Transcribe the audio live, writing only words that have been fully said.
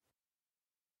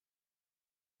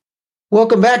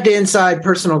Welcome back to Inside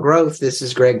Personal Growth. This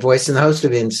is Greg Voisin, the host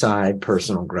of Inside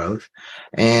Personal Growth.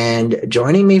 And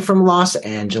joining me from Los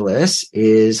Angeles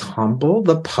is Humble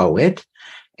the Poet.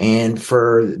 And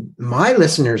for my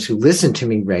listeners who listen to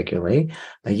me regularly,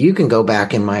 you can go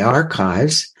back in my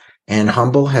archives. And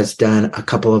Humble has done a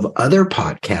couple of other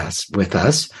podcasts with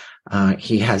us.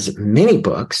 He has many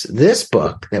books. This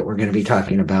book that we're going to be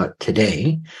talking about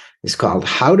today is called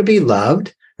How to Be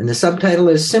Loved. And the subtitle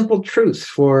is Simple Truths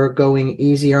for Going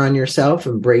Easier on Yourself,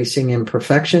 Embracing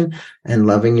Imperfection, and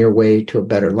Loving Your Way to a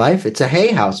Better Life. It's a Hay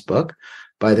House book,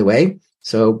 by the way.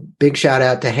 So big shout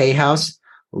out to Hay House.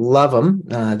 Love them.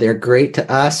 They're great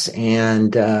to us.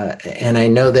 And I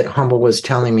know that Humble was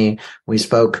telling me, we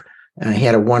spoke, he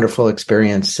had a wonderful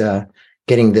experience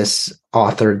getting this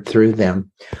authored through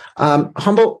them.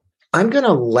 Humble, I'm going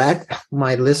to let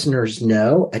my listeners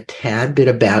know a tad bit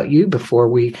about you before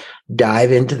we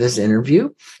dive into this interview.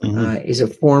 He's a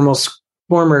former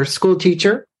school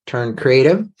teacher turned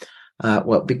creative.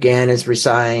 What began as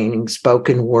reciting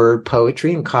spoken word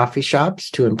poetry in coffee shops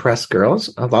to impress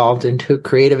girls evolved into a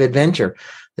creative adventure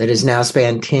that has now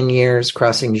spanned 10 years,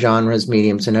 crossing genres,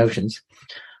 mediums, and oceans.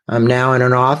 I'm now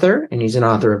an author, and he's an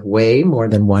author of way more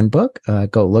than one book.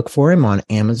 Go look for him on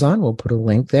Amazon. We'll put a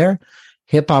link there.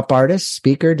 Hip-hop artist,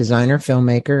 speaker, designer,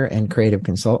 filmmaker, and creative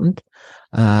consultant.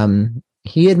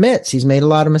 He admits he's made a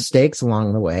lot of mistakes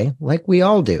along the way, like we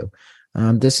all do.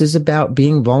 This is about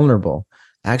being vulnerable.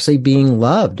 Actually, being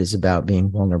loved is about being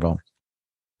vulnerable.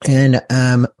 And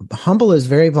Humble is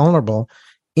very vulnerable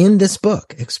in this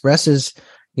book, expresses,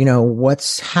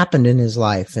 what's happened in his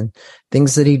life and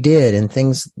things that he did and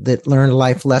things that learned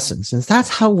life lessons. And that's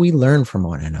how we learn from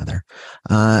one another.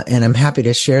 And I'm happy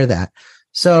to share that.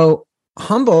 So,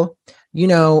 Humble,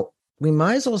 we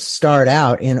might as well start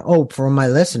out for my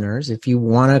listeners, if you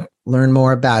want to learn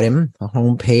more about him, the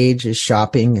homepage is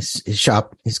shopping,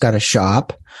 he's got a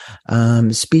shop,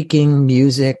 speaking,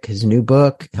 music, his new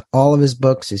book, all of his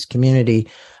books, his community.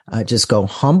 Just go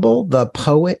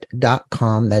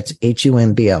humblethepoet.com. That's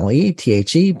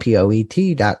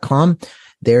HumbleThePoet.com.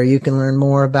 There you can learn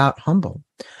more about Humble.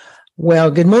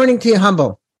 Well, good morning to you,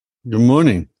 Humble. Good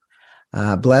morning.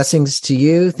 Blessings to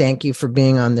you. Thank you for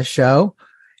being on the show.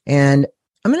 And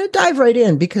I'm going to dive right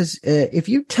in because if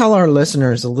you tell our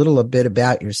listeners a bit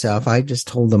about yourself, I just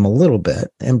told them a little bit,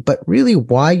 but really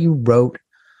why you wrote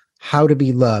How to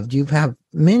Be Loved. You have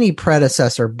many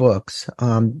predecessor books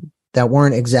that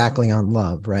weren't exactly on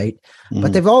love, right? Mm-hmm.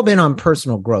 But they've all been on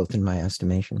personal growth in my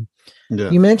estimation.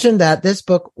 Yeah. You mentioned that this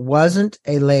book wasn't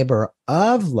a labor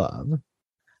of love,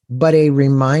 but a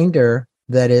reminder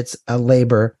that it's a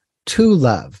labor to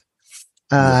love.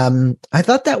 I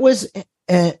thought that was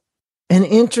an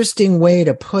interesting way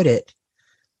to put it.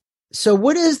 So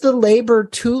what is the labor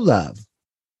to love?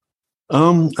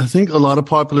 I think a lot of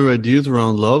popular ideas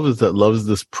around love is that love is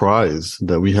this prize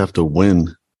that we have to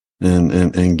win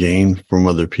and gain from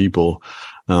other people,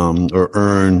 or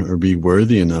earn or be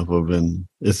worthy enough of. And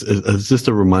it's just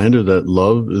a reminder that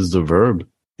love is the verb,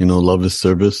 love is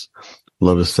service,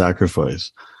 love is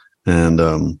sacrifice.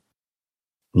 And,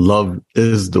 love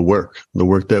is the work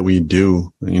that we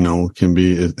do, can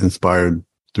be inspired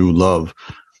through love.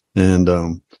 And,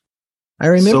 I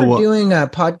remember doing a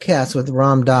podcast with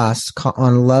Ram Dass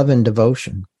on love and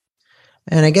devotion.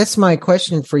 And I guess my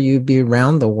question for you would be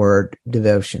around the word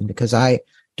devotion, because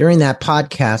during that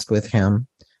podcast with him,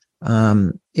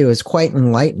 it was quite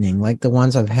enlightening, like the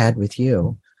ones I've had with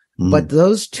you. Mm-hmm. But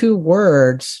those two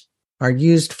words are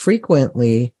used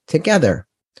frequently together,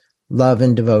 love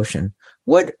and devotion.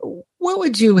 What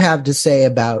would you have to say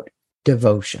about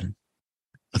devotion?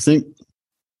 I think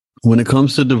when it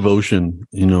comes to devotion,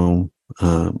 the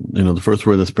first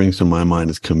word that springs to my mind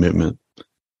is commitment.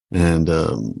 And,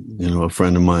 a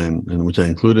friend of mine, and which I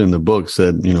included in the book,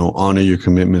 said, honor your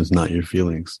commitments, not your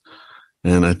feelings.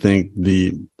 And I think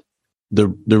the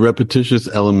repetitious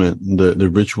element, the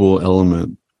ritual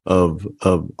element of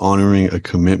honoring a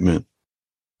commitment,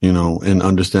 and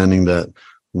understanding that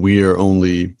we are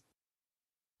only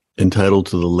entitled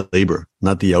to the labor,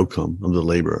 not the outcome of the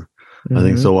labor. Mm-hmm. I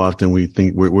think so often we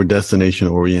think we're destination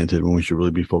oriented when we should really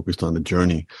be focused on the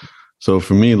journey. So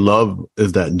for me, love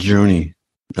is that journey.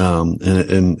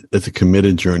 And it's a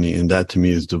committed journey. And that to me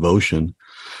is devotion,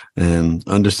 and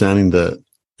understanding that,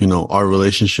 our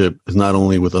relationship is not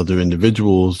only with other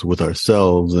individuals, with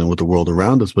ourselves and with the world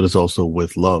around us, but it's also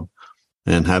with love,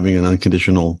 and having an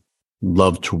unconditional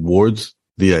love towards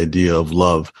the idea of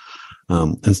love,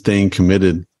 and staying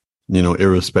committed,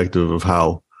 irrespective of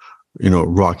how,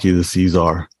 rocky the seas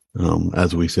are,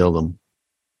 as we sail them.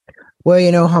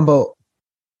 Well, Humble,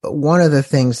 one of the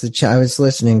things that I was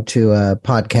listening to a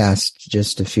podcast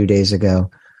just a few days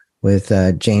ago with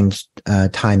James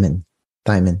Twyman.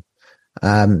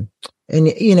 And,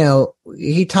 you know,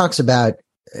 he talks about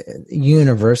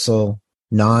universal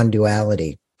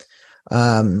non-duality.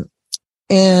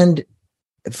 And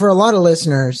for a lot of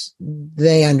listeners,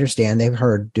 they understand, they've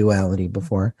heard duality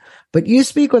before, but you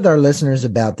speak with our listeners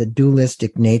about the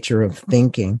dualistic nature of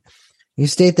thinking. You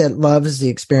state that love is the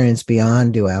experience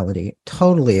beyond duality.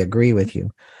 Totally agree with you.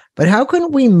 But how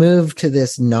can we move to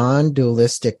this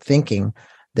non-dualistic thinking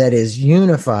that is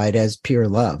unified as pure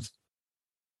love?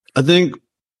 I think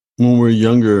when we're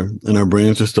younger and our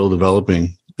brains are still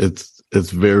developing,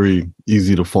 it's very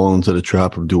easy to fall into the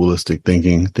trap of dualistic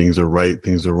thinking. Things are right,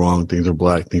 things are wrong, things are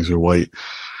black, things are white.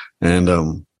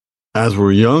 And as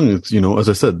we're young, it's, you know, as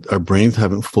I said, our brains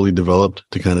haven't fully developed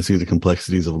to kind of see the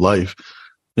complexities of life.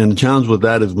 And the challenge with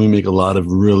that is we make a lot of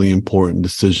really important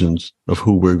decisions of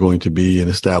who we're going to be and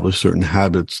establish certain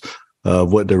habits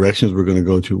of what directions we're going to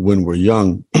go to when we're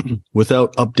young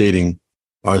without updating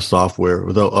our software,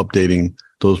 without updating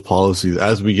those policies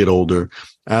as we get older,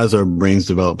 as our brains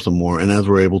develop some more, and as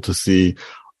we're able to see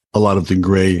a lot of the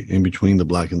gray in between the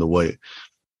black and the white.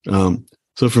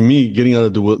 So for me, getting out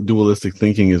of dualistic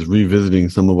thinking is revisiting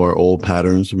some of our old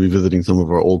patterns, revisiting some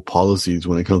of our old policies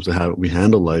when it comes to how we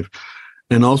handle life,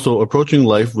 and also approaching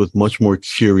life with much more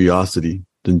curiosity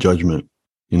than judgment.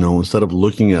 You know, instead of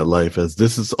looking at life as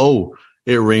this is, oh,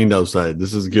 it rained outside,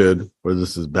 this is good, or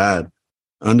this is bad,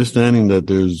 understanding that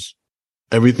there's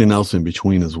everything else in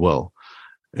between as well.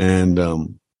 And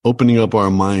opening up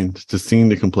our mind to seeing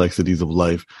the complexities of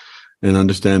life and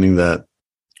understanding that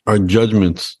our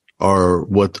judgments are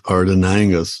what are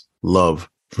denying us love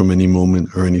from any moment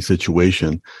or any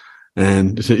situation.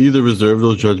 And to either reserve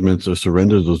those judgments or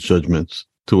surrender those judgments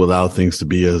to allow things to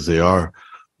be as they are.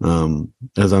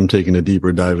 As I'm taking a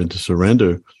deeper dive into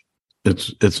surrender,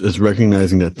 it's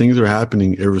recognizing that things are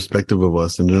happening irrespective of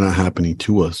us and they're not happening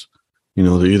to us. You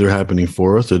know, they're either happening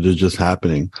for us or they're just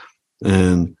happening.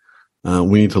 And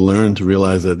we need to learn to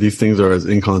realize that these things are as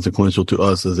inconsequential to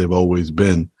us as they've always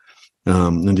been.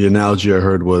 And the analogy I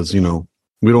heard was, you know,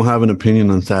 we don't have an opinion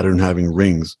on Saturn having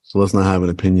rings, so let's not have an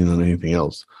opinion on anything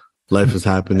else. Life is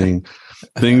happening.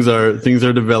 Things are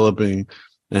developing.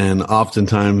 And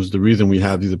oftentimes the reason we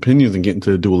have these opinions and get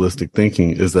into dualistic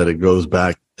thinking is that it goes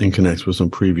back and connects with some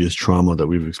previous trauma that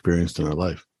we've experienced in our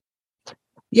life.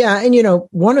 Yeah. And, you know,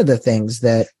 one of the things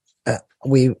that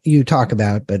you talk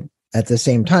about, but at the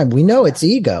same time, we know it's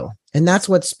ego. And that's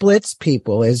what splits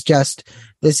people is just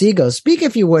this ego. Speak,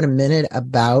 if you would, a minute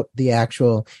about the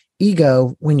actual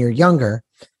ego when you're younger.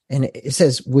 And it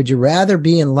says, would you rather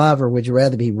be in love or would you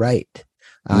rather be right?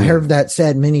 I heard that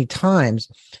said many times.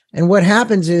 And what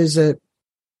happens is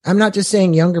I'm not just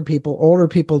saying younger people, older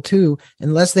people too,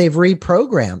 unless they've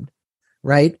reprogrammed,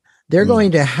 right? They're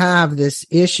going to have this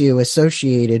issue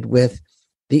associated with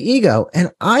the ego.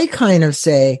 And I kind of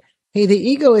say, hey, the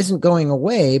ego isn't going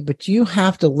away, but you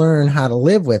have to learn how to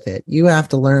live with it. You have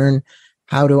to learn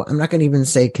how to, I'm not going to even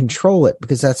say control it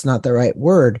because that's not the right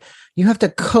word. You have to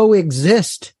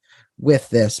coexist with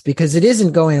this because it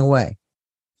isn't going away.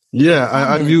 Yeah,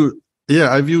 I view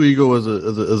ego as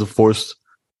a force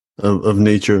of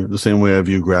nature, the same way I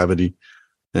view gravity.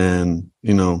 And,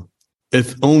 you know,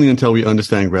 it's only until we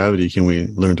understand gravity can we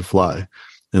learn to fly.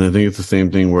 And I think it's the same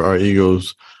thing where our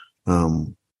egos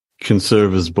can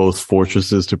serve as both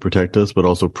fortresses to protect us, but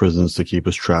also prisons to keep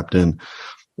us trapped in.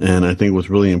 And I think what's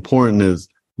really important is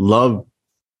love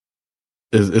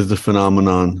is the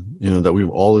phenomenon, you know, that we've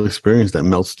all experienced that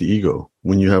melts the ego.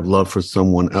 When you have love for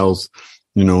someone else,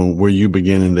 you know, where you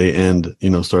begin and they end, you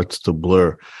know, starts to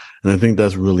blur. And I think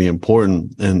that's really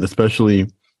important. And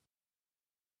especially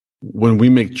when we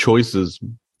make choices,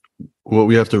 what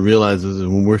we have to realize is that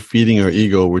when we're feeding our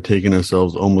ego, we're taking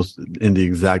ourselves almost in the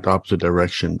exact opposite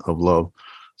direction of love.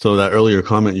 So that earlier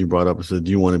comment you brought up said,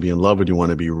 do you want to be in love or do you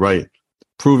want to be right?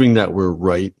 Proving that we're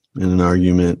right in an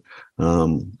argument,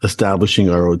 establishing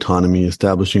our autonomy,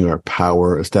 establishing our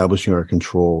power, establishing our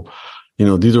control. You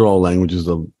know, these are all languages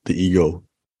of the ego.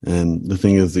 And the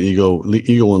thing is, the ego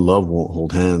and love won't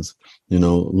hold hands. You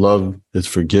know, love is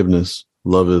forgiveness.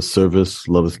 Love is service.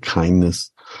 Love is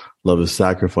kindness. Love is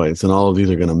sacrifice. And all of these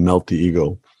are going to melt the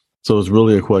ego. So it's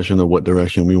really a question of what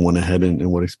direction we want to head in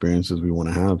and what experiences we want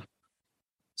to have.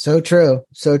 So true.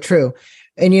 So true.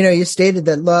 And, you know, you stated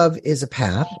that love is a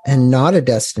path and not a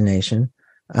destination,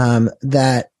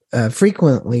 that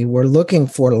frequently we're looking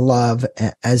for love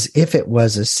as if it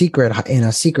was in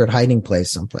a secret hiding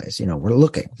place someplace. We're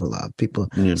looking for love. People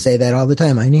say that all the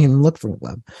time. I need to look for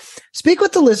love. Speak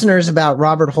with the listeners about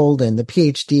Robert Holden, the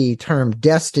PhD term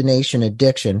destination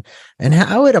addiction, and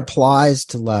how it applies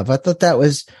to love. I thought that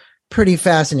was pretty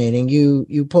fascinating.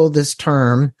 You pulled this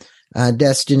term,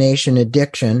 destination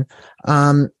addiction.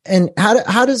 And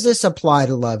how does this apply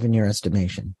to love in your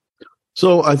estimation?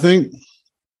 So I think,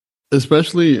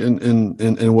 especially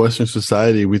in Western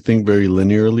society, we think very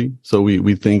linearly. So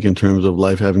we think in terms of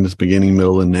life having this beginning,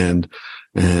 middle, and end,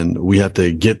 and we have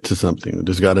to get to something.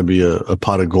 There's got to be a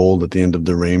pot of gold at the end of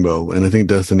the rainbow. And I think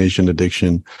destination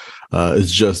addiction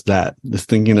is just that. It's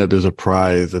thinking that there's a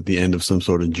prize at the end of some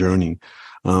sort of journey,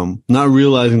 not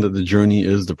realizing that the journey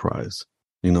is the prize.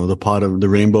 The pot of the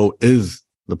rainbow is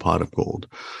the pot of gold.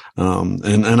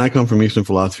 And I come from Eastern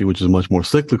philosophy, which is much more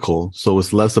cyclical. So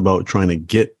it's less about trying to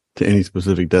get to any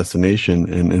specific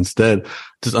destination, and instead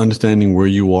just understanding where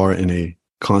you are in a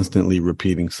constantly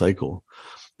repeating cycle.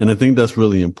 And I think that's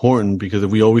really important, because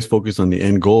if we always focus on the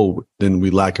end goal, then we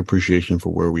lack appreciation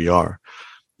for where we are.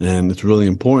 And it's really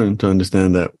important to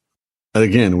understand that,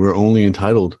 again, we're only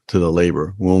entitled to the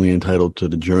labor. We're only entitled to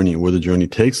the journey. Where the journey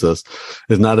takes us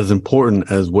is not as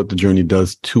important as what the journey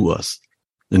does to us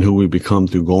and who we become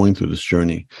through going through this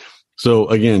journey. So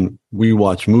again, we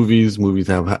watch movies. Movies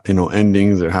have,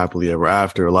 endings. They're happily ever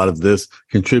after. A lot of this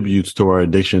contributes to our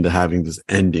addiction to having this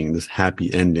ending, this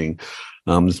happy ending,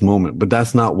 this moment. But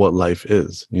that's not what life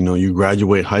is. You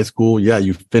graduate high school. Yeah,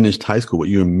 you finished high school, but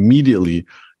you immediately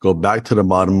go back to the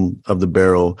bottom of the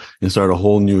barrel and start a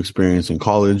whole new experience in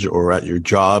college or at your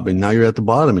job. And now you're at the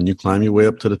bottom, and you climb your way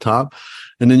up to the top.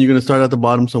 And then you're going to start at the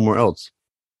bottom somewhere else.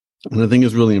 And I think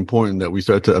it's really important that we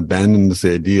start to abandon this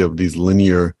idea of these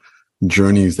linear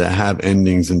journeys that have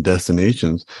endings and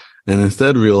destinations, and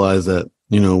instead realize that,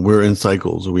 we're in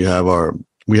cycles. We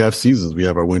have seasons. We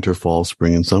have our winter, fall,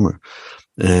 spring, and summer.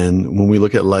 And when we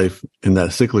look at life in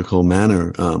that cyclical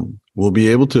manner, we'll be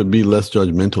able to be less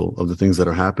judgmental of the things that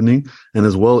are happening, and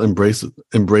as well embrace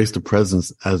the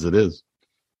presence as it is.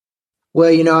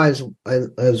 Well, I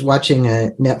was watching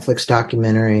a Netflix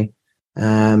documentary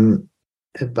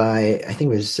by, I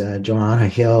think it was Joanna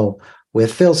Hill,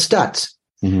 with Phil Stutz.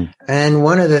 Mm-hmm. And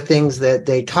one of the things that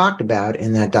they talked about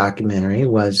in that documentary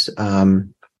was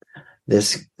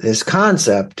this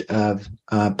concept of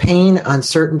pain,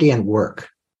 uncertainty, and work.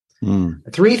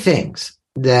 Three things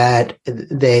that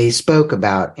they spoke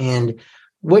about. And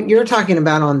what you're talking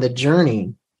about on the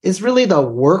journey is really the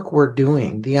work we're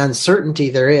doing, the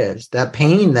uncertainty there is, the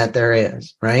pain that there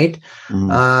is, right?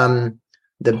 The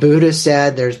Buddha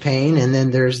said there's pain, and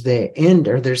then there's the end,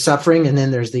 or there's suffering, and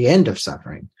then there's the end of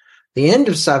suffering. The end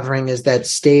of suffering is that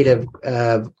state of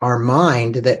our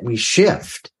mind that we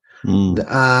shift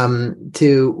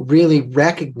to really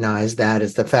recognize that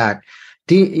as the fact.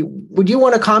 Would you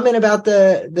want to comment about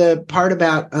the part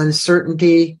about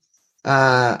uncertainty,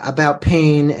 about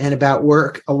pain, and about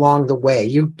work along the way?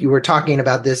 You were talking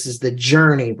about this as the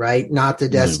journey, right? Not the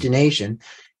destination.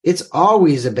 It's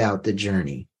always about the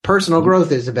journey. Personal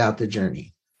growth is about the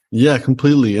journey. Yeah,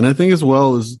 completely. And I think as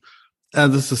well as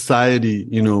a society,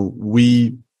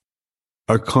 we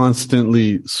are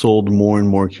constantly sold more and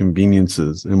more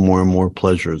conveniences and more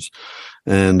pleasures.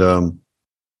 And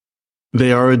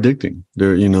they are addicting.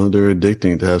 They're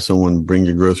addicting to have someone bring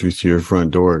your groceries to your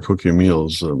front door, cook your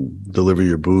meals, deliver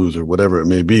your booze, or whatever it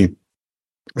may be.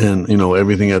 And,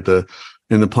 everything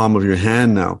in the palm of your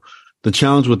hand now. The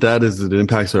challenge with that is that it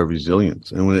impacts our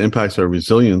resilience. And when it impacts our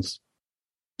resilience,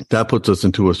 that puts us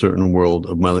into a certain world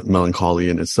of melancholy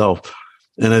in itself.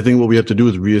 And I think what we have to do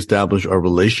is reestablish our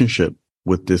relationship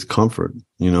with discomfort.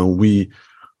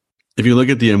 If you look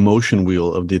at the emotion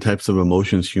wheel of the types of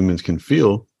emotions humans can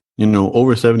feel,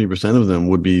 over 70% of them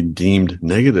would be deemed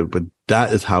negative, but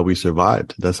that is how we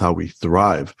survived. That's how we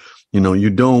thrive.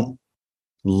 You don't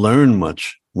learn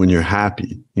much when you're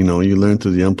happy. You learn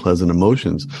through the unpleasant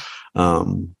emotions.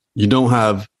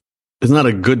 It's not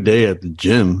a good day at the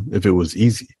gym if it was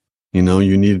easy. You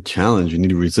need a challenge, you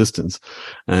need resistance.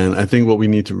 And I think what we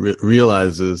need to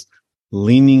realize is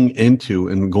leaning into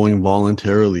and going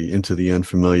voluntarily into the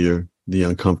unfamiliar, the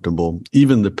uncomfortable,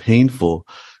 even the painful,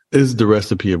 is the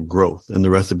recipe of growth and the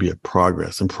recipe of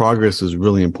progress. And progress is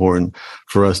really important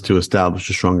for us to establish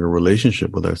a stronger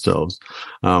relationship with ourselves.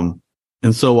 And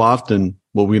so often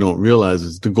what we don't realize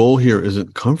is the goal here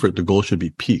isn't comfort. The goal should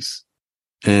be peace.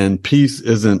 And peace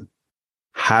isn't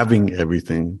having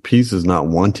everything. Peace is not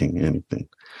wanting anything.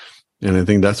 And I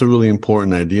think that's a really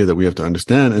important idea that we have to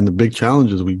understand. And the big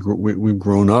challenge is we've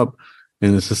grown up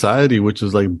in a society which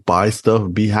is like, buy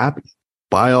stuff, be happy.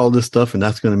 buy all this stuff and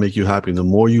that's going to make you happy. The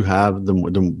more you have,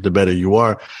 the better you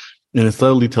are. And it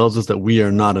subtly tells us that we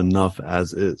are not enough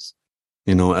as is,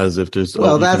 as if there's,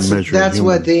 that's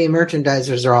what the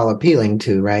merchandisers are all appealing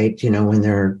to, right? When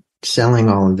they're selling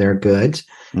all of their goods.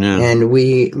 Yeah. And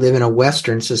we live in a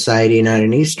Western society, not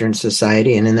an Eastern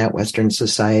society. And in that Western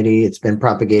society, it's been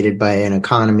propagated by an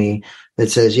economy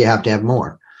that says you have to have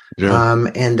more. Yeah.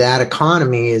 And that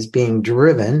economy is being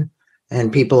driven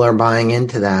and people are buying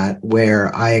into that,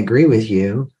 where I agree with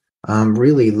you.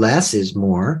 Really less is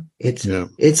more.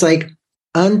 It's like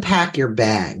unpack your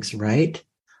bags, right?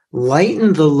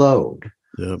 Lighten the load.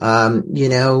 Yep.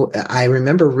 I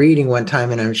remember reading one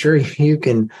time, and I'm sure you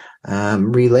can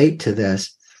relate to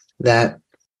this, that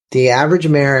the average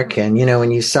American,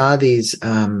 when you saw these,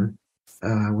 what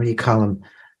do you call them?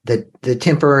 The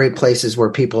temporary places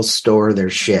where people store their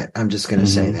shit. I'm just going to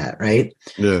say that, right?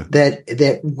 Yeah.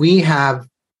 That we have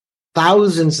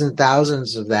thousands and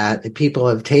thousands of that people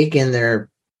have taken their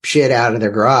shit out of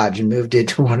their garage and moved it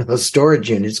to one of those storage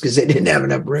units because they didn't have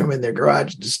enough room in their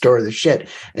garage to store the shit.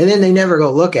 And then they never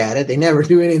go look at it. They never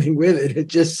do anything with it. It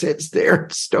just sits there in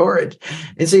storage.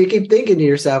 And so you keep thinking to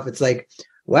yourself, it's like,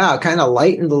 wow, kind of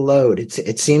lighten the load.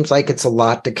 It seems like it's a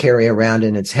lot to carry around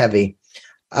and it's heavy.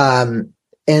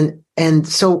 And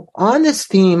so on this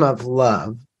theme of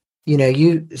love,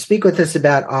 you speak with us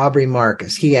about Aubrey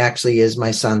Marcus. He actually is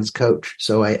my son's coach,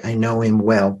 so I know him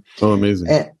well. Oh, amazing.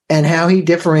 And how he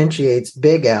differentiates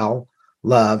big L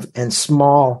love and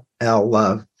small L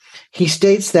love. He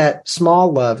states that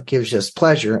small love gives us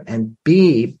pleasure and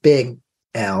big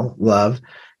L love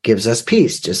gives us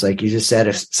peace, just like you just said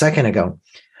a second ago.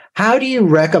 How do you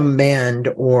recommend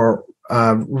or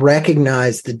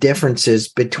recognize the differences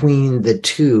between the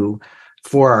two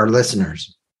for our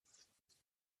listeners?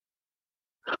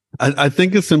 I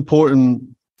think it's important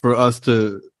for us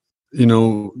to,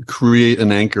 create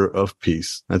an anchor of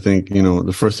peace. I think,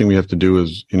 the first thing we have to do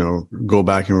is, go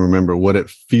back and remember what it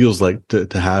feels like to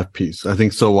have peace. I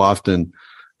think so often,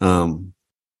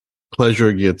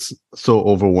 pleasure gets so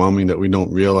overwhelming that we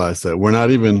don't realize that we're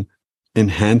not even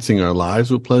enhancing our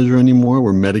lives with pleasure anymore.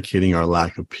 We're medicating our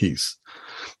lack of peace.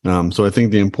 So I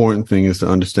think the important thing is to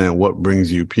understand what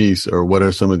brings you peace, or what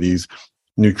are some of these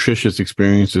nutritious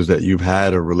experiences that you've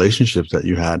had or relationships that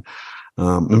you had.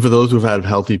 And for those who've had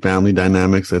healthy family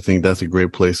dynamics, I think that's a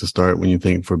great place to start when you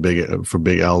think for big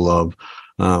L love.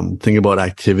 Think about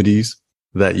activities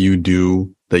that you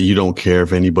do that you don't care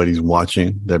if anybody's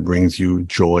watching, that brings you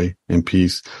joy and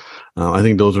peace. I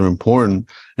think those are important.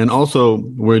 And also,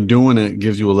 where doing it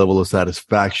gives you a level of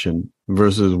satisfaction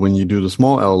versus when you do the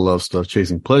small L love stuff,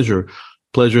 chasing pleasure.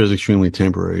 Pleasure is extremely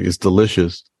temporary. It's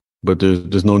delicious, but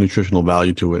there's no nutritional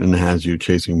value to it, and it has you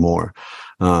chasing more.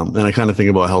 And I kind of think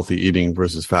about healthy eating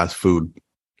versus fast food.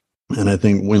 And I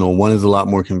think, one is a lot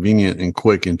more convenient and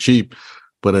quick and cheap,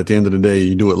 but at the end of the day,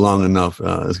 you do it long enough,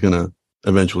 it's going to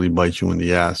eventually bite you in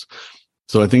the ass.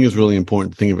 So I think it's really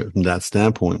important to think of it from that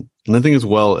standpoint. And I think as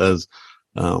well as,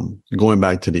 going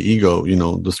back to the ego,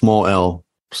 the small L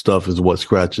stuff is what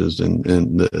scratches and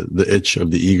the itch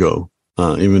of the ego,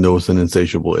 even though it's an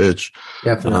insatiable itch.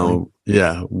 Definitely.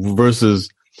 Versus,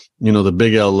 the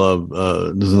big L love,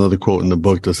 there's another quote in the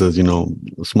book that says,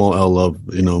 small L love,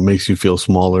 makes you feel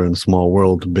smaller in a small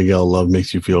world. Big L love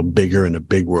makes you feel bigger in a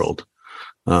big world.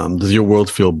 Does your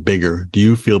world feel bigger? Do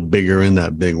you feel bigger in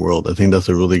that big world? I think that's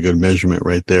a really good measurement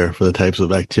right there for the types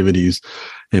of activities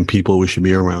and people we should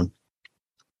be around.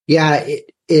 Yeah,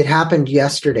 it happened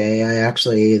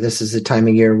yesterday. This is the time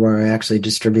of year where I actually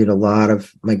distribute a lot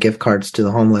of my gift cards to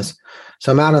the homeless.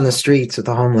 So I'm out on the streets with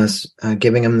the homeless,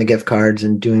 giving them the gift cards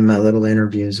and doing my little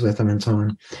interviews with them and so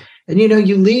on. And,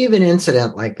 you leave an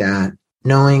incident like that,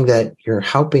 knowing that you're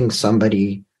helping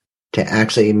somebody to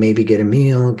actually maybe get a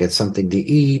meal, get something to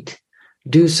eat,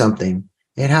 do something.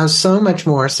 It has so much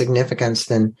more significance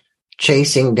than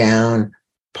chasing down,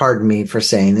 pardon me for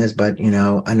saying this, but,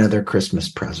 another Christmas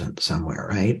present somewhere,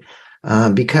 right?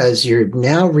 Because you're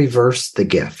now reversed the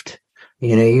gift.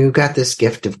 You got this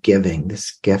gift of giving.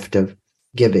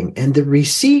 And the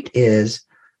receipt is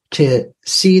to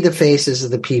see the faces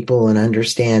of the people and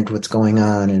understand what's going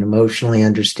on and emotionally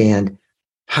understand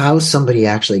how somebody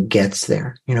actually gets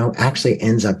there, actually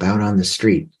ends up out on the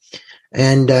street.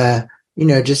 And,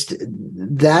 just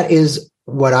that is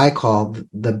what I call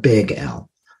the big L.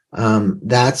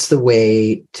 That's the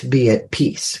way to be at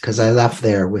peace, because I left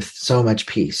there with so much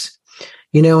peace.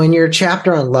 In your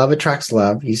chapter on Love Attracts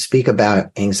Love, you speak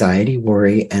about anxiety,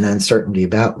 worry, and uncertainty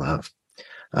about love.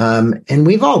 And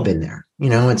we've all been there.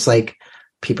 It's like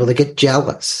people that get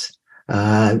jealous.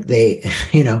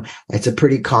 It's a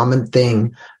pretty common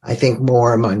thing, I think,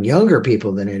 more among younger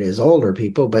people than it is older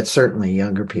people, but certainly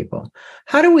younger people.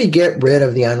 How do we get rid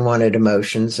of the unwanted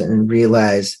emotions and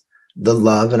realize the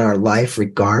love in our life,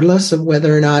 regardless of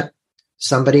whether or not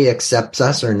somebody accepts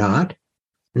us or not?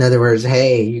 In other words,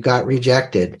 hey, you got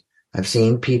rejected. I've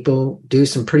seen people do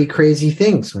some pretty crazy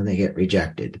things when they get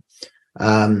rejected.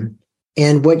 And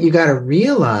what you got to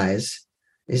realize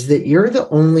is that you're the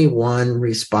only one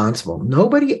responsible.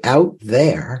 Nobody out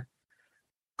there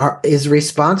is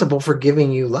responsible for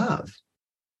giving you love.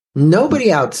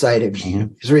 Nobody outside of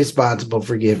you is responsible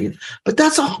for giving you. But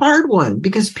that's a hard one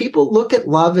because people look at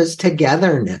love as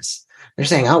togetherness. They're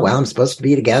saying, oh, well, I'm supposed to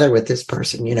be together with this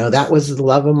person. That was the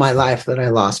love of my life that I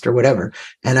lost or whatever.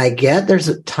 And I get there's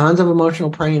tons of emotional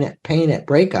pain at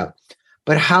breakup.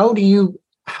 But how do you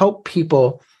help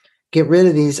people get rid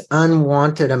of these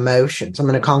unwanted emotions? I'm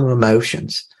going to call them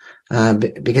emotions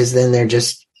because then they're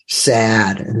just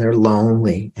sad and they're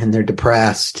lonely and they're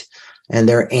depressed and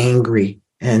they're angry.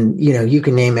 And, you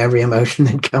can name every emotion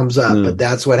that comes up, but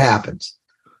that's what happens.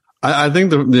 I think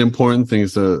the important thing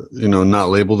is to, not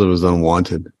label them as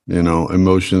unwanted.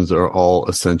 Emotions are all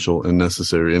essential and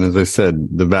necessary. And as I said,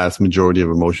 the vast majority of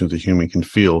emotions a human can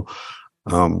feel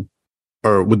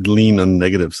would lean on the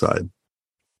negative side.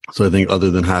 So I think other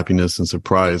than happiness and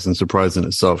surprise in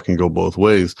itself can go both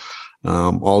ways.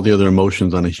 All the other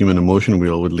emotions on a human emotion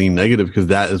wheel would lean negative because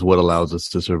that is what allows us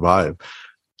to survive.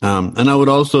 And I would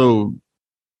also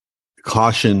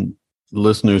caution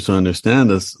listeners to understand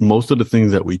this. Most of the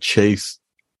things that we chase,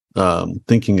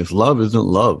 thinking is love, isn't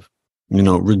love.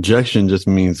 Rejection just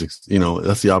means,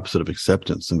 that's the opposite of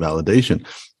acceptance and validation.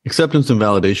 Acceptance and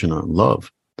validation aren't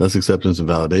love. That's acceptance and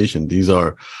validation. These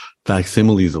are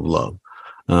facsimiles of love.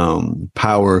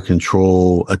 Power,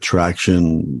 control,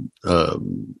 attraction,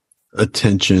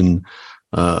 attention,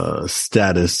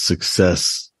 status,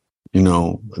 success,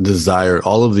 desire.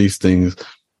 All of these things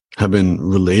have been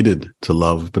related to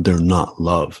love, but they're not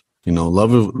love.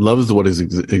 Love is what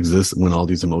exists when all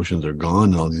these emotions are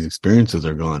gone and all these experiences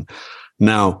are gone.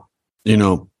 Now,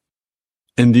 in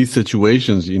these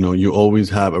situations, you always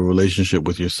have a relationship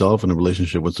with yourself and a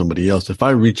relationship with somebody else. If I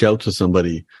reach out to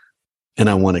somebody and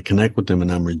I want to connect with them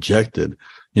and I'm rejected,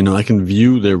 I can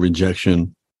view their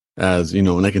rejection as,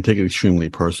 and I can take it extremely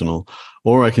personal,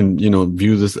 or I can,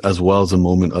 view this as well as a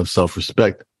moment of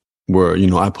self-respect where,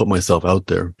 I put myself out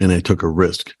there and I took a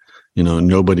risk.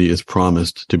 Nobody is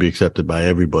promised to be accepted by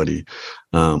everybody.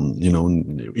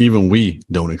 Even we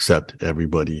don't accept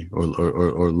everybody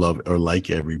or love or like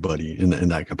everybody in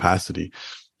that capacity.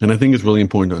 And I think it's really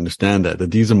important to understand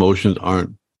that these emotions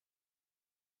aren't,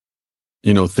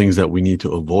 things that we need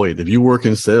to avoid. If you work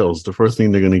in sales, the first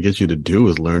thing they're going to get you to do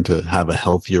is learn to have a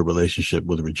healthier relationship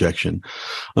with rejection.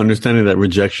 Understanding that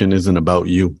rejection isn't about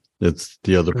you. It's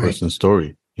the other person's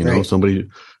story.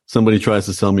 Somebody tries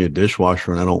to sell me a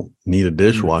dishwasher and I don't need a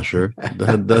dishwasher.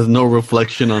 There's no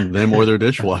reflection on them or their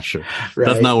dishwasher. Right.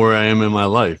 That's not where I am in my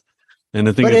life. And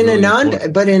I think in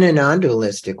a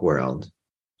non-dualistic world,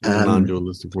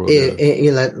 let's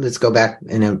go back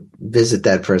and visit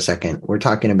that for a second. We're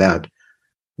talking about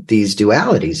these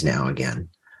dualities now again.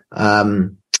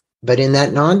 But in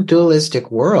that non-dualistic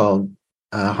world,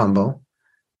 Humble,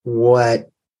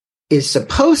 what is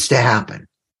supposed to happen,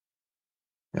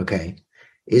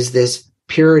 is this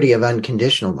purity of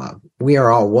unconditional love. We are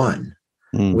all one.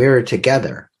 We're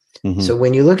together. Mm-hmm. So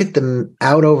when you look at them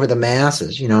out over the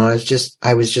masses,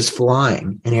 I was just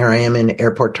flying, and here I am in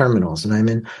airport terminals, and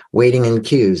I'm waiting in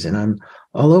queues, and I'm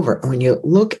all over. When you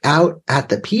look out at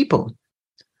the people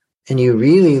and you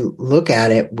really look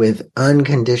at it with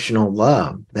unconditional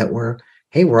love, that we're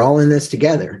all in this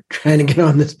together, trying to get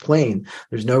on this plane.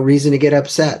 There's no reason to get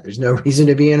upset. There's no reason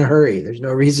to be in a hurry. There's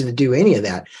no reason to do any of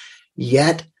that.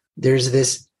 Yet there's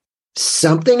this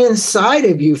something inside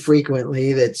of you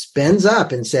frequently that spins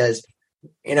up and says,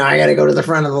 I got to go to the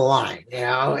front of the line,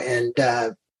 and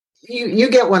you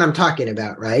get what I'm talking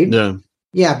about, right? Yeah.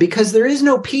 Yeah, because there is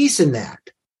no peace in that.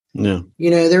 Yeah.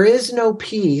 There is no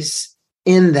peace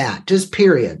in that, just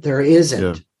period. There isn't.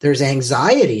 Yeah. There's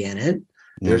anxiety in it.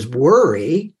 There's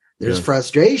worry. There's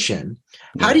frustration.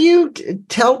 Yeah. How do you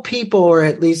tell people, or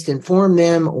at least inform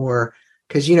them, or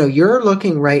because, you're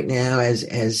looking right now as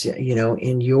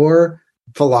in your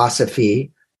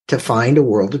philosophy to find a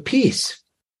world of peace.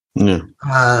 Yeah.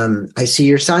 I see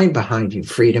your sign behind you.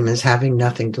 Freedom is having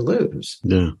nothing to lose.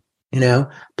 Yeah.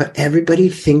 but everybody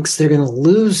thinks they're going to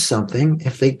lose something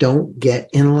if they don't get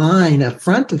in line up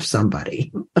front of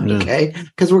somebody. Okay.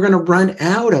 Because we're going to run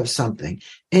out of something.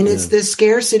 And it's this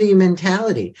scarcity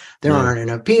mentality. There aren't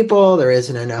enough people. There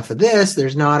isn't enough of this.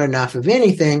 There's not enough of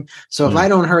anything. So if I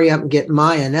don't hurry up and get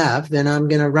my enough, then I'm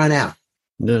going to run out.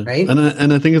 Yeah. Right.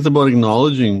 And I think it's about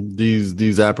acknowledging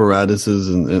these apparatuses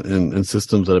and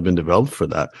systems that have been developed for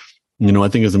that. I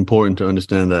think it's important to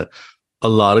understand that a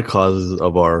lot of causes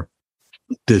of our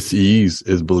dis-ease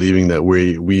is believing that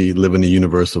we live in a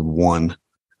universe of one.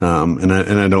 And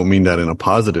I don't mean that in a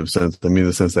positive sense. I mean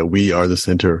the sense that we are the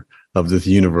center of this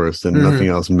universe and nothing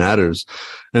else matters.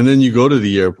 And then you go to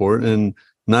the airport and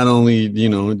not only,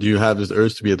 do you have this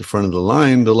urge to be at the front of the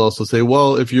line, they'll also say,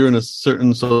 well, if you're in a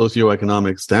certain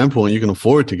socioeconomic standpoint, you can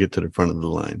afford to get to the front of the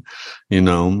line.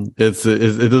 It's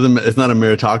not a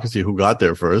meritocracy who got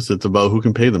there first. It's about who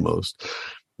can pay the most.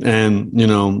 And,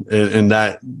 and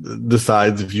that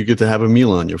decides if you get to have a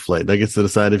meal on your flight. That gets to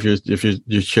decide if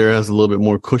your chair has a little bit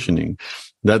more cushioning.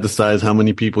 That decides how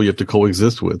many people you have to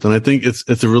coexist with. And I think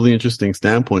it's a really interesting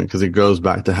standpoint because it goes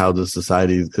back to how the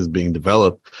society is being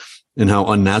developed and how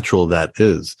unnatural that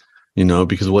is,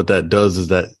 because what that does is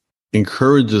that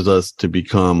encourages us to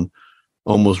become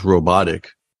almost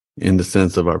robotic in the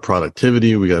sense of our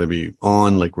productivity. We got to be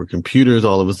on like we're computers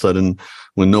all of a sudden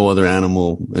when no other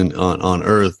animal on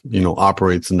earth,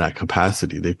 operates in that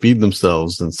capacity. They feed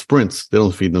themselves in sprints. They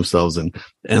don't feed themselves in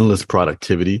endless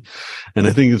productivity. And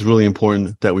I think it's really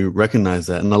important that we recognize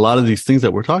that. And a lot of these things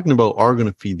that we're talking about are going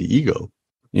to feed the ego.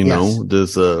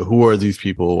 This, who are these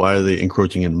people? Why are they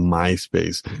encroaching in my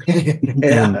space?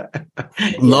 And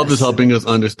love is helping us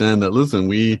understand that, listen,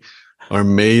 we are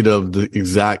made of the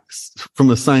exact, from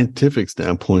a scientific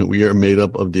standpoint, we are made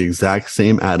up of the exact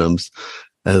same atoms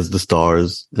as the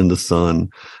stars and the sun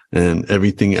and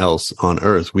everything else on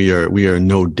earth. We are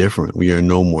no different. We are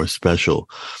no more special.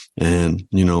 And,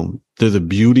 there's a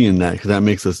beauty in that because that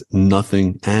makes us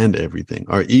nothing and everything.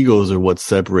 Our egos are what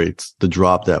separates the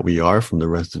drop that we are from the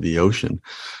rest of the ocean.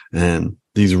 And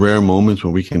these rare moments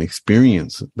when we can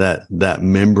experience that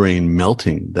membrane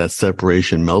melting, that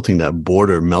separation melting, that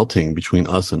border melting between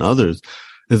us and others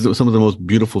is some of the most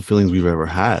beautiful feelings we've ever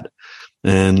had.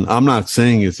 And I'm not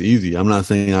saying it's easy. I'm not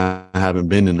saying I haven't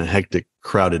been in a hectic,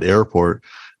 crowded airport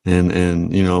and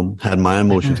had my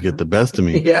emotions get the best of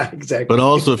me. Yeah, exactly. But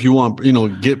also if you want,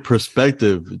 get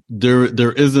perspective,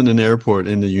 there isn't an airport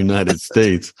in the United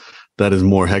States that is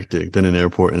more hectic than an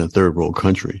airport in a third world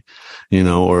country,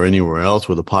 or anywhere else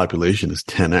where the population is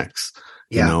 10x,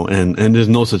 and there's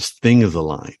no such thing as a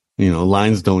line.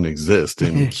 Lines don't exist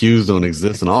and queues don't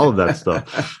exist and all of that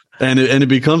stuff. And it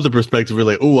becomes a perspective where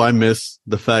like, oh, I miss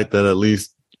the fact that at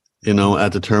least,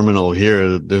 at the terminal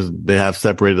here, they have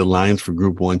separated lines for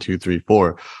group 1, 2, 3,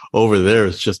 4. Over there,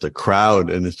 it's just a crowd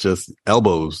and it's just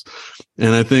elbows.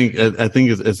 And I think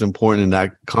it's important in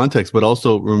that context, but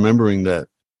also remembering that,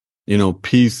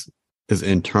 peace is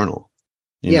internal.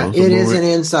 It is an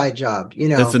inside job.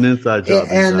 It's an inside job.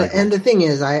 And the thing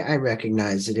is, I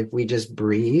recognize that if we just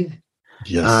breathe,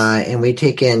 and we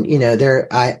take in,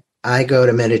 I go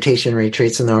to meditation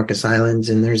retreats in the Orcas Islands,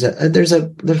 and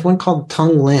there's one called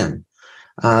Tonglen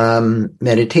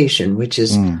meditation, which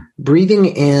is breathing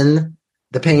in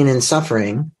the pain and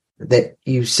suffering that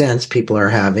you sense people are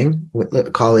having.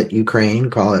 Call it Ukraine,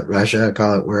 call it Russia,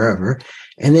 call it wherever,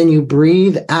 and then you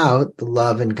breathe out the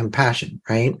love and compassion,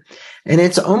 right? And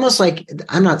it's almost like,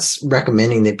 I'm not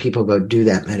recommending that people go do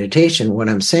that meditation. What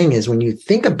I'm saying is when you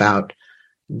think about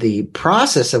the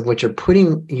process of what you're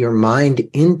putting your mind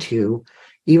into,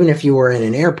 even if you were in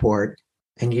an airport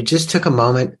and you just took a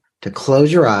moment to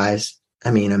close your eyes,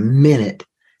 a minute,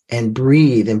 and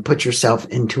breathe and put yourself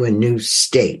into a new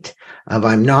state of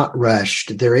I'm not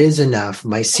rushed. There is enough.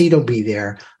 My seat will be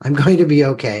there. I'm going to be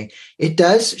okay. It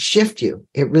does shift you.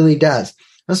 It really does.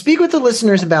 Now speak with the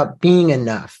listeners about being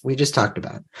enough. We just talked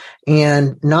about,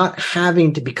 and not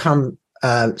having to become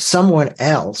someone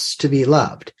else to be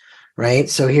loved. Right.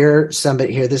 So this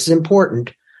is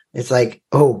important. It's like,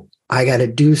 oh, I got to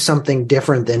do something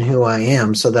different than who I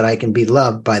am so that I can be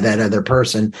loved by that other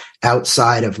person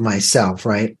outside of myself.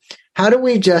 Right. How do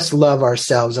we just love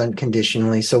ourselves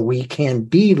unconditionally so we can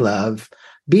be loved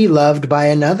by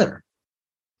another?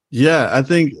 Yeah. I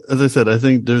think, as I said,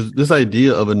 there's this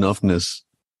idea of enoughness.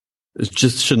 It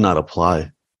just should not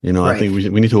apply. Right. I think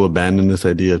we need to abandon this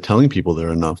idea of telling people they're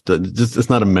enough. That it's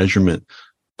not a measurement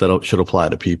that should apply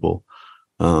to people.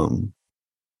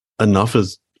 Enough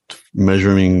is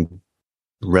measuring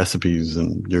recipes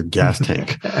and your gas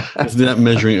tank. It's not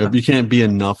measuring. You can't be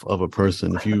enough of a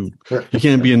person. You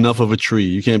can't be enough of a tree.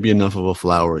 You can't be enough of a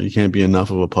flower. You can't be enough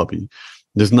of a puppy.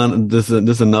 There's none, this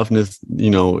enoughness,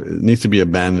 it needs to be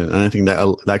abandoned. And I think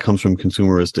that comes from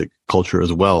consumeristic culture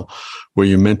as well, where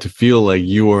you're meant to feel like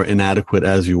you are inadequate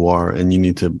as you are, and you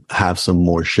need to have some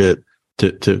more shit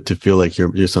to feel like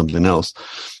you're something else.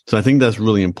 So I think that's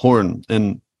really important.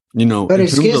 And, but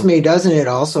excuse me, doesn't it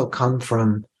also come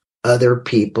from other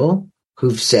people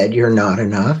who've said you're not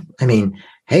enough? I mean,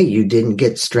 hey, you didn't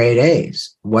get straight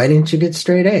A's. Why didn't you get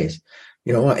straight A's?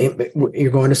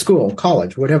 You're going to school,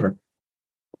 college, whatever.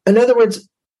 In other words,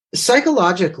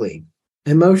 psychologically,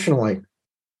 emotionally,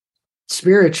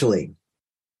 spiritually,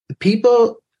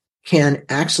 people can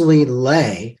actually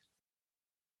lay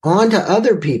onto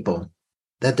other people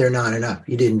that they're not enough.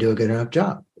 You didn't do a good enough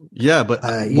job. Yeah, but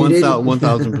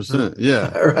 1,000%.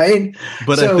 Yeah. Right.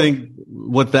 But I think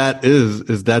what that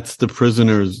is that's the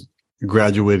prisoners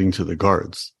graduating to the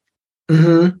guards.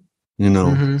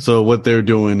 Mm-hmm. So what they're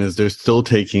doing is they're still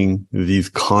taking these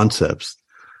concepts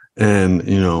and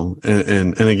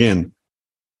again,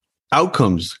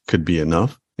 outcomes could be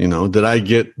enough. Did I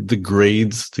get the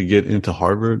grades to get into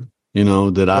Harvard?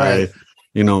 The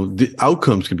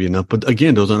outcomes could be enough. But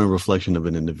again, those aren't a reflection of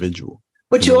an individual.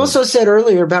 But you also said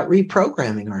earlier about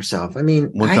reprogramming ourselves. I mean,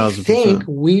 1,000%. I think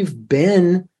we've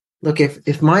been, look,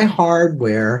 if my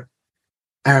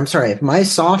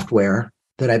software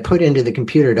that I put into the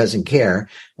computer doesn't care,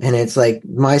 and it's like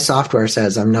my software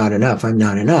says I'm not enough,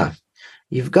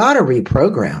 you've got to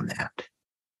reprogram that,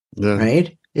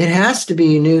 right? It has to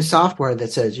be new software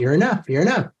that says you're enough,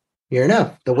 the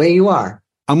way you are.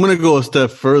 I'm going to go a step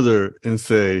further and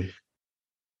say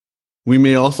we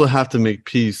may also have to make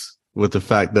peace with the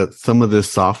fact that some of this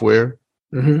software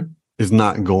is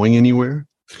not going anywhere.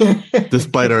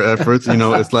 Despite our efforts,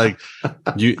 it's like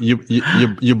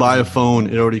you buy a phone,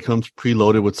 it already comes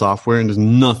preloaded with software, and there's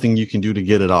nothing you can do to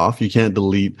get it off. You can't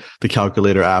delete the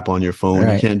calculator app on your phone.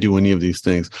 Right. You can't do any of these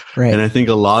things. Right. And I think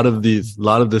a lot of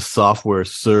this software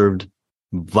served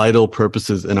vital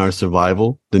purposes in our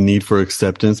survival. The need for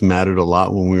acceptance mattered a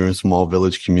lot when we were in small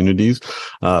village communities.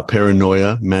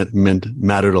 Paranoia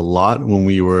mattered a lot when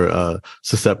we were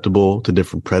susceptible to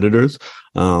different predators.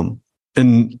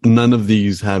 And none of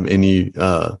these have any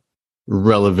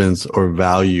relevance or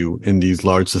value in these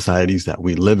large societies that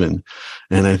we live in.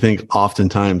 And I think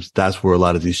oftentimes that's where a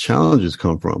lot of these challenges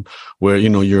come from, where,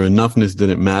 your enoughness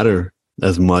didn't matter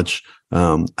as much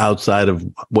outside of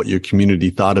what your community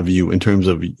thought of you in terms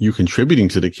of you contributing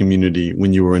to the community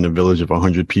when you were in a village of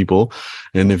 100 people.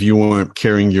 And if you weren't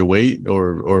carrying your weight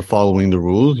or following the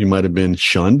rules, you might have been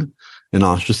shunned and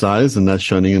ostracized, and that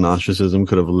shunning and ostracism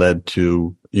could have led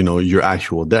to, your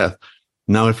actual death.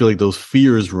 Now I feel like those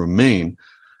fears remain.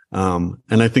 And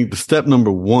I think the step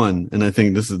number one, and I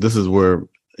think this is where,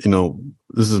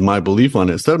 this is my belief on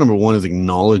it. Step number one is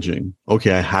acknowledging,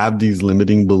 okay, I have these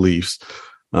limiting beliefs.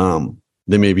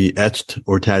 They may be etched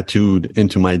or tattooed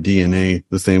into my DNA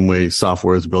the same way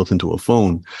software is built into a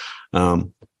phone.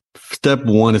 Step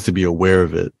one is to be aware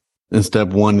of it. And step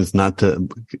one is not to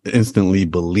instantly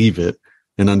believe it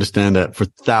and understand that for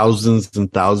thousands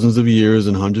and thousands of years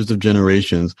and hundreds of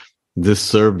generations, this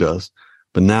served us.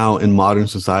 But now in modern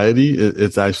society,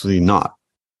 it's actually not,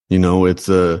 it's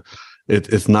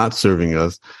not serving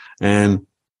us. And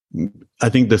I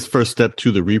think this first step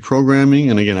to the reprogramming,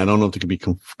 and again, I don't know if it could be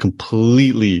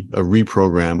completely a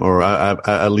reprogram, or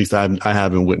at least I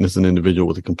haven't witnessed an individual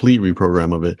with a complete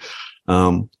reprogram of it,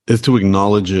 is to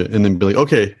acknowledge it and then be like,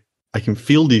 okay, I can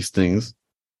feel these things.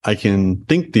 I can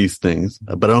think these things,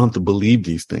 but I don't have to believe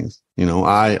these things.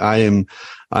 I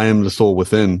am the soul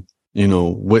within,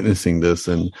 witnessing this,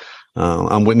 and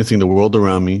I'm witnessing the world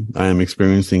around me. I am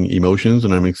experiencing emotions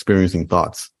and I'm experiencing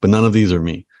thoughts, but none of these are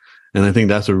me. And I think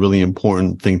that's a really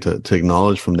important thing to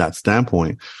acknowledge from that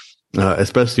standpoint,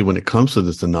 especially when it comes to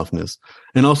this enoughness.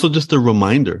 And also just a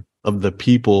reminder of the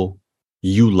people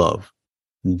you love,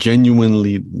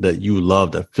 genuinely that you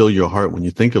love, that fill your heart when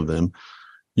you think of them.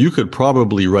 You could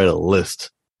probably write a list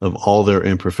of all their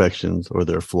imperfections or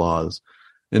their flaws.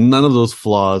 And none of those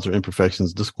flaws or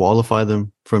imperfections disqualify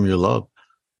them from your love.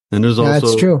 And there's also...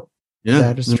 That's true. Yeah.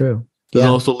 That is true. There's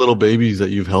also little babies that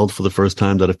you've held for the first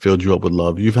time that have filled you up with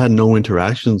love. You've had no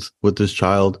interactions with this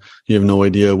child. You have no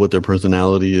idea what their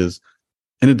personality is.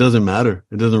 And it doesn't matter.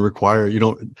 It doesn't require, you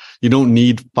don't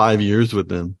need 5 years with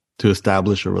them to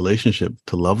establish a relationship,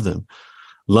 to love them.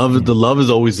 The love has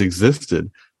always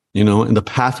existed, and the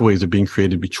pathways are being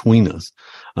created between us.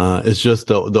 It's just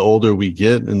the older we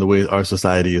get and the way our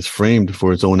society is framed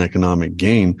for its own economic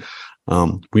gain,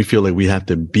 we feel like we have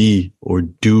to be or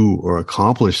do or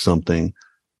accomplish something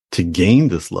to gain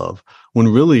this love, when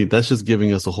really that's just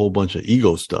giving us a whole bunch of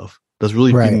ego stuff. That's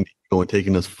really feeding the ego and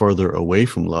taking us further away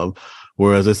from love.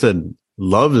 Whereas I said,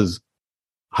 love is,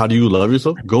 how do you love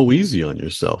yourself? Go easy on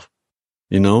yourself.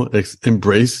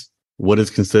 Embrace what is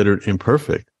considered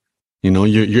imperfect.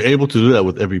 You're able to do that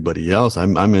with everybody else. I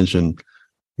mentioned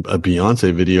a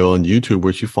Beyonce video on YouTube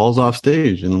where she falls off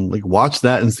stage, and like, watch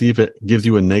that and see if it gives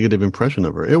you a negative impression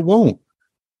of her. It won't.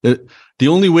 The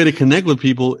only way to connect with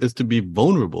people is to be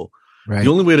vulnerable. Right.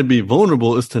 The only way to be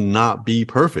vulnerable is to not be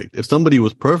perfect. If somebody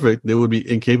was perfect, they would be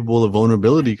incapable of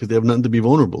vulnerability because they have nothing to be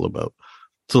vulnerable about.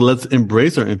 So let's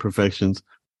embrace our imperfections,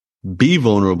 be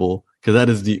vulnerable, because that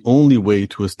is the only way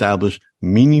to establish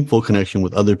meaningful connection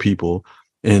with other people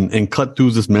and cut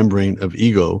through this membrane of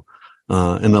ego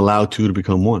and allow two to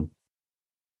become one.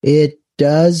 It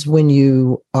does, when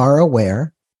you are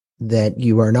aware that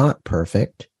you are not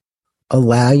perfect,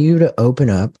 allow you to open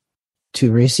up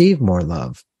to receive more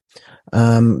love.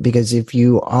 Because if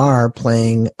you are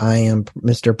playing I am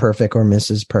Mr. Perfect or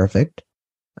Mrs. Perfect,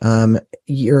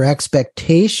 your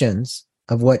expectations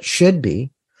of what should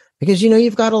be, because,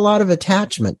 you've got a lot of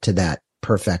attachment to that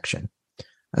perfection.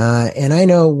 And I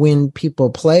know when people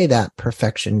play that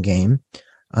perfection game,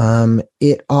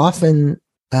 it often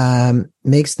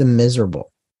makes them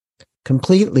miserable,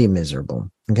 completely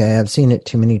miserable. Okay. I've seen it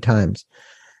too many times.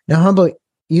 Now, Humble,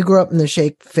 you grew up in the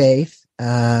Sheikh faith.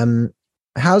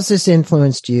 How's this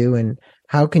influenced you, and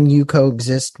how can you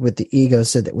coexist with the ego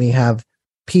so that we have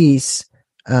peace,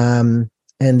 and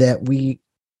that we,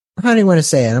 how do you want to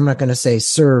say it? I'm not going to say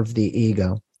serve the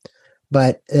ego,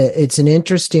 but it's an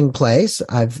interesting place.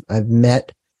 I've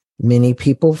met many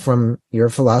people from your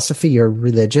philosophy, your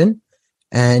religion,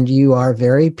 and you are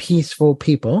very peaceful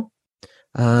people.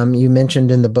 You mentioned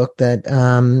in the book that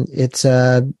it's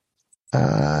one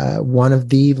of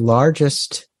the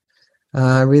largest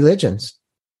religions.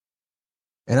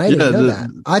 And I didn't know that.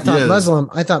 I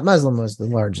thought Muslim was the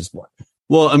largest one.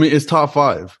 Well, I mean, it's top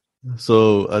 5.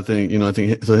 So I think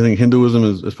Hinduism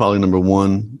is probably number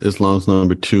 1. Islam's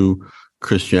number 2.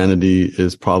 Christianity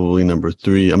is probably number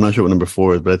 3. I'm not sure what number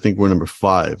 4 is, but I think we're number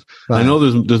 5. I know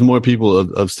there's more people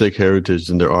of Sikh heritage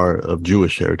than there are of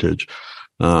Jewish heritage.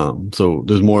 So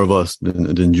there's more of us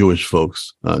than Jewish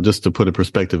folks, just to put a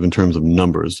perspective in terms of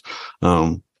numbers.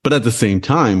 But at the same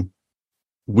time,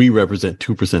 we represent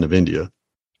 2% of India.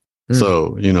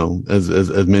 So,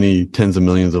 as many tens of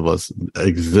millions of us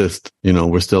exist,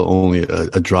 we're still only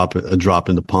a drop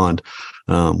in the pond,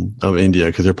 of India,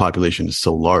 because their population is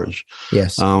so large.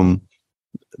 Yes. I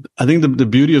think the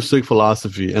beauty of Sikh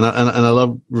philosophy, and I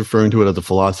love referring to it as a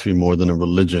philosophy more than a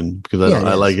religion, because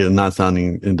I like it not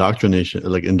sounding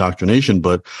indoctrination,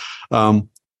 but,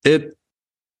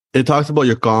 it talks about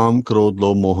your Kam, Krodh,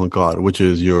 Lobh, Moh, Ahankar, which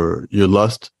is your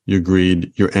lust, your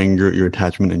greed, your anger, your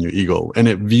attachment, and your ego. And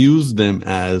it views them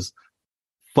as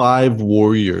 5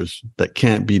 warriors that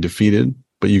can't be defeated,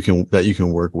 but that you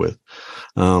can work with.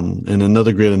 And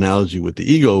another great analogy with the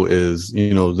ego is,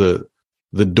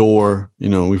 the door,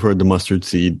 we've heard the mustard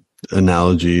seed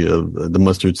analogy of the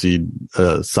mustard seed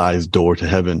size door to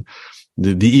heaven.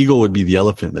 The ego would be the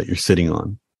elephant that you're sitting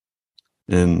on.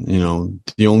 And,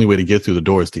 the only way to get through the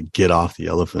door is to get off the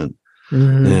elephant.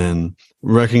 Mm-hmm. And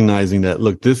recognizing that,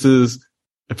 look,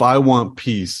 if I want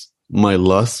peace, my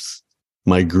lusts,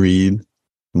 my greed,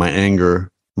 my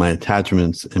anger, my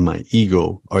attachments, and my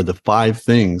ego are the 5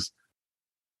 things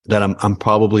that I'm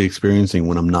probably experiencing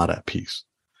when I'm not at peace.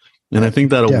 And I think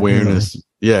that awareness,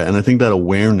 and I think that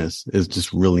awareness is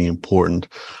just really important,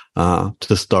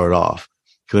 to start off.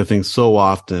 Because I think so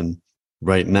often,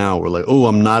 right now, we're like, oh,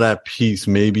 I'm not at peace.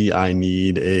 Maybe I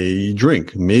need a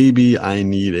drink. Maybe I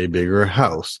need a bigger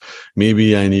house.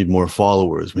 Maybe I need more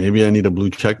followers. Maybe I need a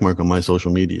blue check mark on my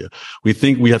social media. We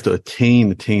think we have to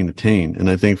attain.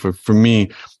 And I think for me,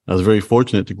 I was very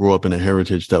fortunate to grow up in a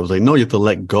heritage that was like, no, you have to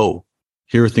let go.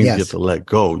 Here are things you have to let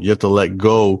go. You have to let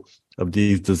go of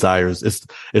these desires.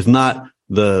 It's not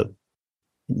the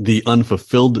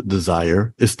unfulfilled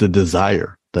desire. It's the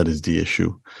desire that is the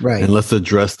issue. Right. And let's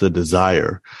address the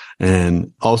desire.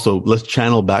 And also let's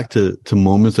channel back to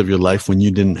moments of your life when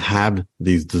you didn't have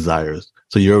these desires.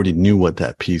 So you already knew what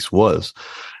that peace was.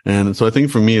 And so I think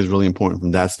for me it's really important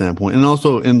from that standpoint. And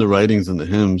also in the writings and the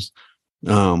hymns,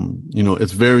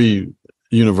 it's very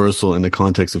universal in the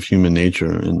context of human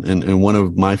nature. And one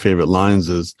of my favorite lines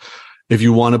is, if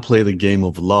you want to play the game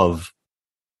of love,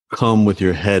 come with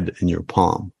your head in your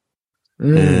palm.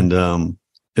 And,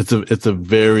 it's a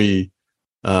very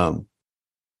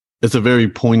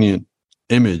poignant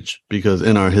image, because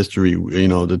in our history,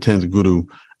 the 10th Guru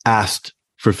asked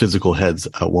for physical heads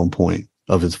at one point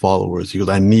of his followers. He goes,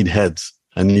 I need heads.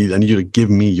 I need you to give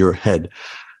me your head.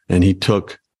 And he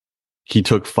took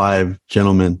 5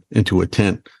 gentlemen into a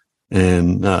tent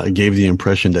and gave the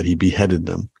impression that he beheaded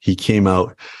them. He came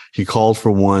out, he called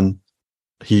for one,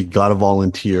 he got a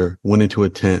volunteer, went into a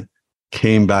tent,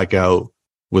 came back out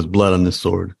with blood on his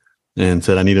sword and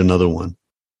said, I need another one.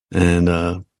 And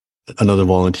another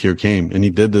volunteer came, and he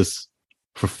did this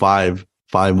for five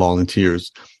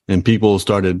volunteers. And people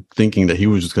started thinking that he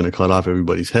was just going to cut off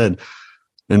everybody's head.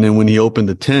 And then when he opened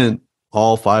the tent,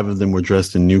 all 5 of them were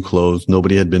dressed in new clothes.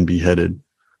 Nobody had been beheaded.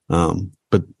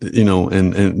 But, you know,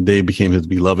 and they became his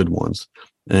beloved ones.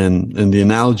 And the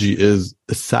analogy is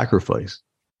a sacrifice.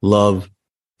 Love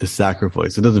is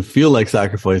sacrifice. It doesn't feel like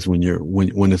sacrifice when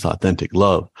it's authentic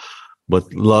love,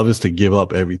 but love is to give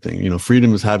up everything. You know,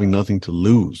 freedom is having nothing to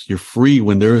lose. You're free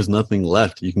when there is nothing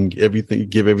left. You can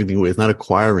give everything away. It's not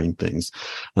acquiring things.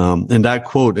 And that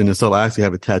quote in itself, I actually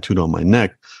have it tattooed on my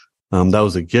neck. That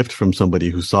was a gift from somebody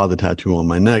who saw the tattoo on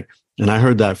my neck. And I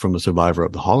heard that from a survivor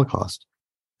of the Holocaust.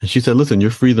 And she said, listen,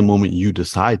 you're free the moment you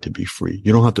decide to be free.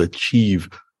 You don't have to achieve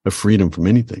a freedom from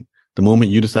anything. The moment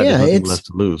you decide there's nothing left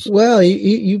to lose. Well,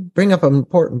 you bring up an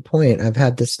important point. I've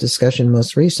had this discussion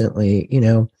most recently. You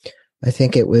know, I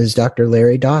think it was Dr.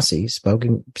 Larry Dossey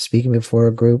speaking before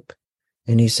a group.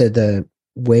 And he said the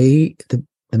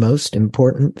most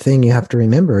important thing you have to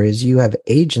remember is you have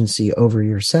agency over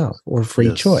yourself, or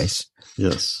free choice.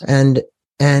 Yes. And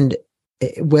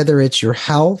whether it's your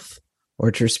health or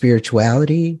it's your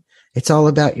spirituality, it's all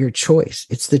about your choice.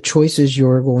 It's the choices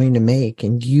you're going to make,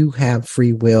 and you have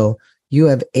free will. You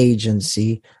have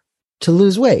agency to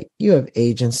lose weight. You have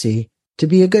agency to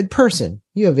be a good person.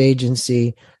 You have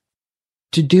agency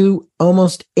to do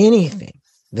almost anything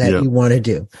that you want to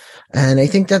do. And I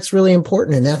think that's really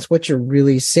important. And that's what you're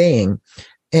really saying.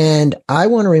 And I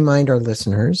want to remind our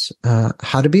listeners,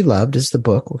 How to Be Loved is the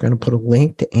book. We're going to put a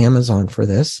link to Amazon for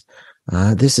this.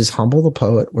 This is Humble the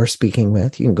Poet we're speaking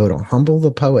with. You can go to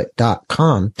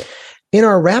humblethepoet.com. In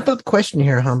our wrap-up question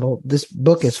here, Humble, this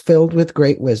book is filled with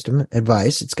great wisdom,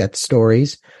 advice. It's got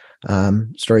stories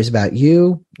about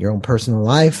you, your own personal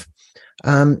life.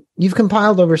 You've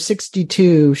compiled over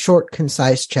 62 short,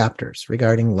 concise chapters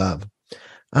regarding love.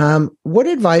 What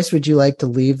advice would you like to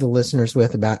leave the listeners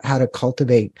with about how to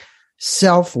cultivate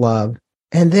self-love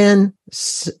and then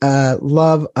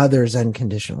love others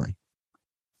unconditionally?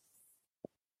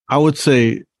 I would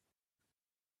say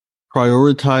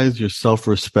prioritize your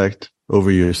self-respect over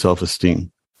your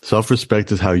self-esteem.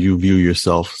 Self-respect is how you view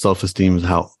yourself. Self-esteem is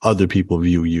how other people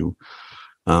view you.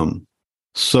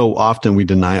 So often we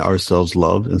deny ourselves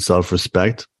love and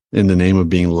self-respect in the name of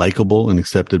being likable and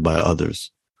accepted by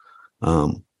others.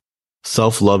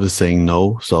 Self-love is saying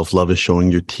no. Self-love is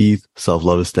showing your teeth.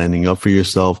 Self-love is standing up for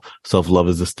yourself. Self-love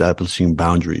is establishing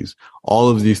boundaries. All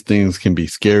of these things can be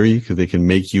scary because they can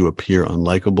make you appear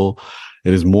unlikable.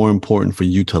 It is more important for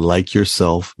you to like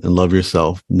yourself and love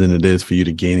yourself than it is for you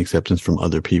to gain acceptance from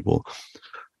other people.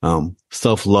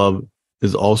 Self-love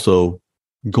is also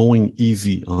going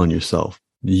easy on yourself.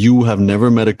 You have never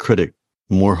met a critic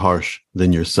more harsh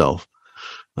than yourself.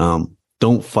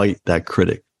 Don't fight that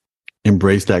critic.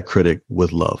 Embrace that critic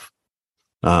with love.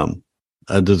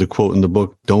 There's a quote in the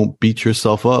book, don't beat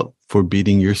yourself up for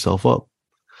beating yourself up.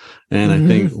 And I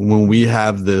think when we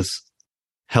have this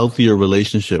healthier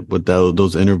relationship with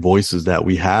those inner voices that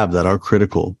we have that are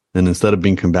critical, and instead of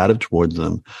being combative towards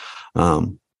them,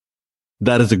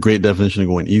 that is a great definition of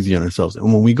going easy on ourselves.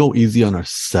 And when we go easy on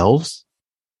ourselves,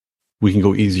 we can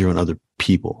go easier on other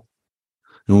people.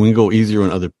 And when we go easier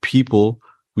on other people,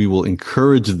 we will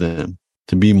encourage them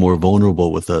to be more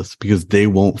vulnerable with us because they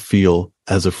won't feel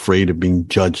as afraid of being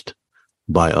judged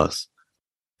by us.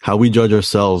 How we judge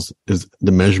ourselves is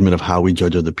the measurement of how we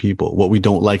judge other people. What we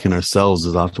don't like in ourselves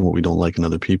is often what we don't like in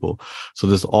other people. So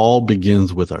this all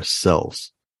begins with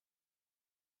ourselves.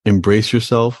 Embrace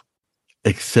yourself.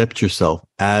 Accept yourself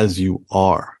as you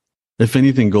are. If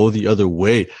anything, go the other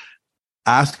way.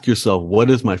 Ask yourself, what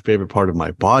is my favorite part of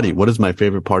my body? What is my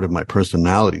favorite part of my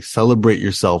personality? Celebrate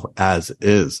yourself as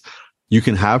is. You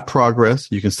can have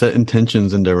progress. You can set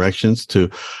intentions and directions to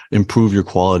improve your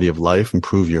quality of life,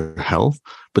 improve your health.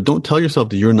 But don't tell yourself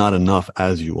that you're not enough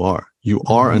as you are. You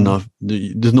are enough.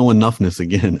 There's no enoughness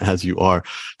again as you are.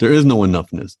 There is no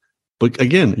enoughness. But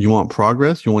again, you want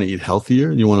progress. You want to eat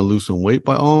healthier. You want to lose some weight.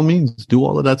 By all means, do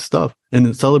all of that stuff and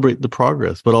then celebrate the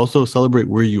progress, but also celebrate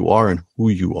where you are and who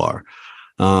you are,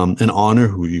 and honor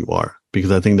who you are,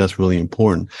 because I think that's really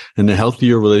important. And the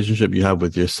healthier relationship you have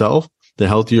with yourself, the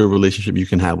healthier relationship you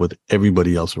can have with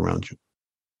everybody else around you.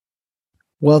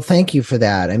 Well, thank you for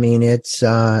that. I mean, it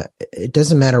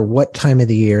doesn't matter what time of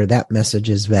the year that message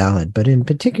is valid, but in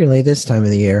particularly this time of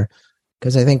the year,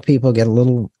 because I think people get a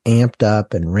little amped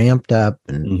up and ramped up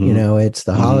and, you know, it's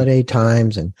the holiday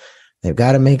times and They've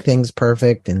got to make things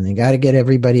perfect, and they got to get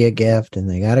everybody a gift, and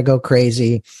they got to go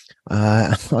crazy.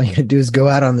 All you gotta do is go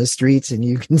out on the streets and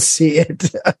you can see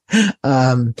it.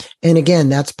 And again,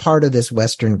 that's part of this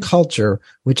Western culture,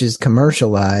 which is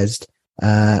commercialized,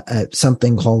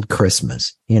 something called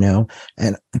Christmas, and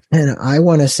I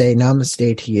want to say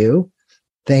namaste to you.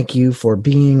 Thank you for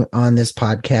being on this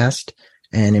podcast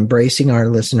and embracing our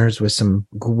listeners with some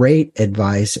great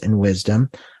advice and wisdom.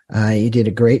 You did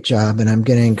a great job, and I'm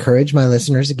going to encourage my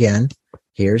listeners again.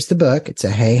 Here's the book. It's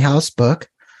a Hay House book.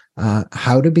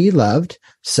 How to Be Loved,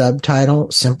 subtitle,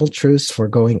 Simple Truths for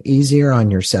Going Easier on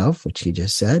Yourself, which he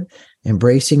just said,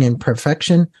 Embracing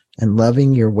Imperfection and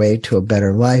Loving Your Way to a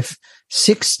Better Life.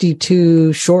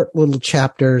 62 short little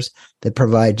chapters that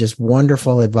provide just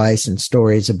wonderful advice and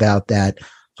stories about that.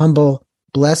 Humble,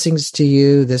 blessings to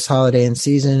you this holiday and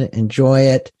season. Enjoy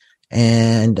it.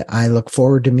 And I look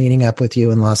forward to meeting up with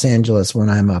you in Los Angeles when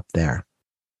I'm up there.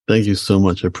 Thank you so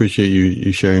much. I appreciate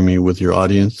you sharing me with your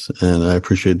audience, and I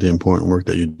appreciate the important work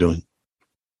that you're doing.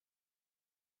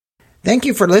 Thank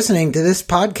you for listening to this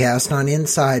podcast on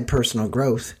Inside Personal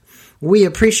Growth. We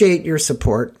appreciate your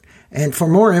support. And for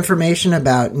more information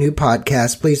about new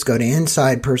podcasts, please go to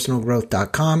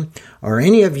InsidePersonalGrowth.com or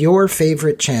any of your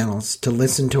favorite channels to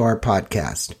listen to our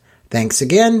podcast. Thanks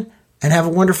again, and have a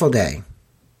wonderful day.